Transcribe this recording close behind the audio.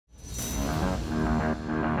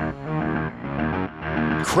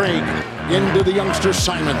Craig into the youngster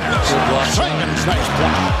Simon. Simon's nice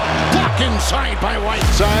block. Block inside by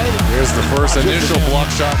Whiteside. Here's the first initial block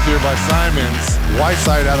shot here by Simons.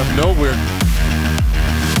 Whiteside out of nowhere.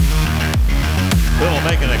 Little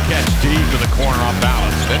making a catch deep in the corner off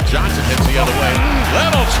balance. Then Johnson hits the other way.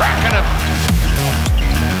 Little tracking him.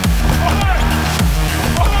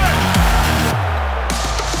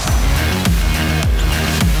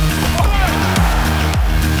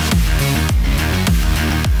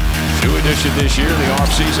 New addition this year in the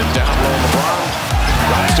offseason. Down low LeBron.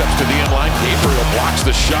 Brown steps to the inline. Gabriel blocks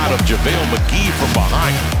the shot of JaVale McGee from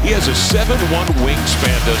behind. He has a 7'1"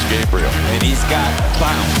 wingspan, does Gabriel. And he's got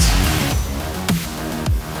bounce.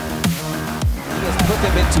 Put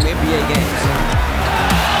them into NBA games.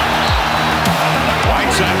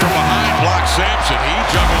 Whiteside from behind blocks Sampson. He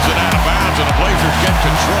juggles it out of bounds, and the Blazers get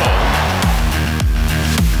control.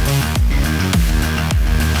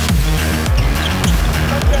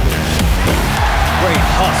 Great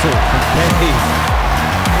hustle from Hayes.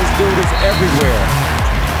 This dude is everywhere.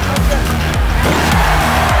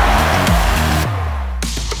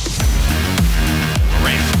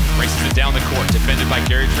 Races it down the court, defended by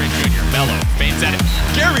Gary Trent Jr. Melo feints at it.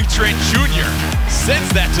 Gary Trent Jr.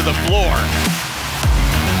 sends that to the floor.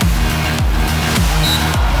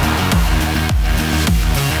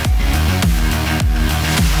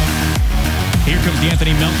 Here comes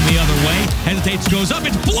D'Anthony Melton the other way. Hesitates, goes up.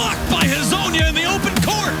 It's blocked by Hezonja in the open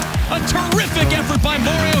court. A terrific effort by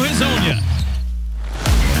Mario Hezonja.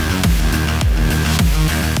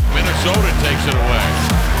 Minnesota takes it away.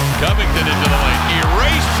 Covington into the lane.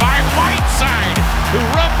 Erased by Whiteside, who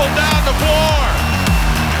rumbled down the floor.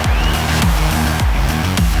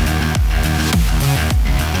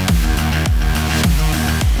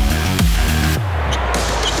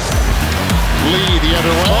 Lee the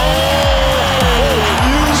other way. Oh,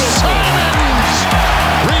 Simons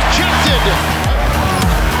rejected.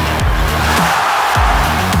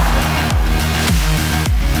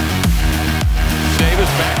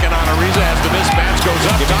 Davis backing on Ariza as the mismatch goes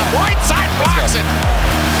up top. Whiteside blocks it.